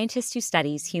I'm a scientist who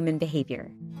studies human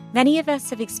behavior. Many of us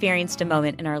have experienced a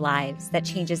moment in our lives that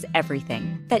changes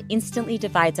everything, that instantly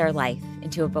divides our life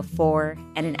into a before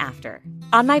and an after.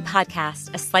 On my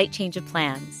podcast, A Slight Change of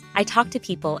Plans, I talk to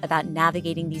people about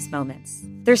navigating these moments.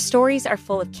 Their stories are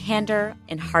full of candor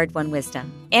and hard-won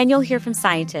wisdom. And you'll hear from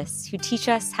scientists who teach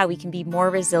us how we can be more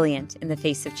resilient in the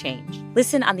face of change.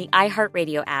 Listen on the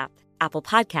iHeartRadio app, Apple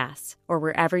Podcasts, or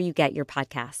wherever you get your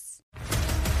podcasts.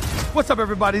 What's up,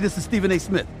 everybody? This is Stephen A.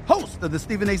 Smith, host of the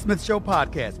Stephen A. Smith Show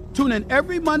podcast. Tune in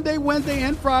every Monday, Wednesday,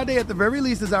 and Friday at the very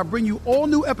least as I bring you all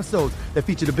new episodes that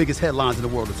feature the biggest headlines in the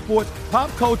world of sports, pop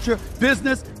culture,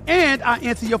 business, and I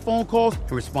answer your phone calls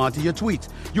and respond to your tweets.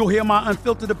 You'll hear my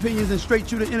unfiltered opinions and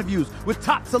straight-shooter interviews with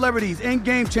top celebrities and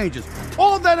game changers.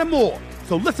 All that and more.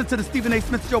 So listen to the Stephen A.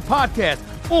 Smith Show podcast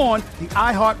on the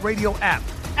iHeartRadio app,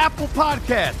 Apple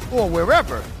Podcasts, or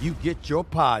wherever you get your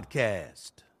podcast.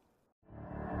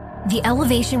 The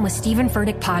Elevation with Stephen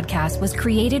Furtick podcast was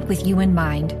created with you in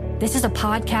mind. This is a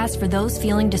podcast for those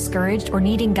feeling discouraged or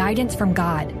needing guidance from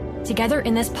God. Together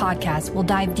in this podcast, we'll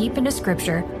dive deep into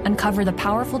scripture, uncover the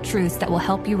powerful truths that will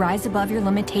help you rise above your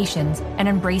limitations and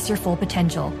embrace your full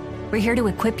potential. We're here to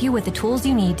equip you with the tools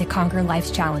you need to conquer life's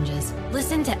challenges.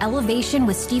 Listen to Elevation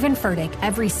with Stephen Furtick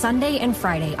every Sunday and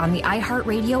Friday on the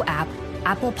iHeartRadio app,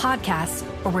 Apple Podcasts,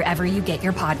 or wherever you get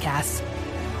your podcasts.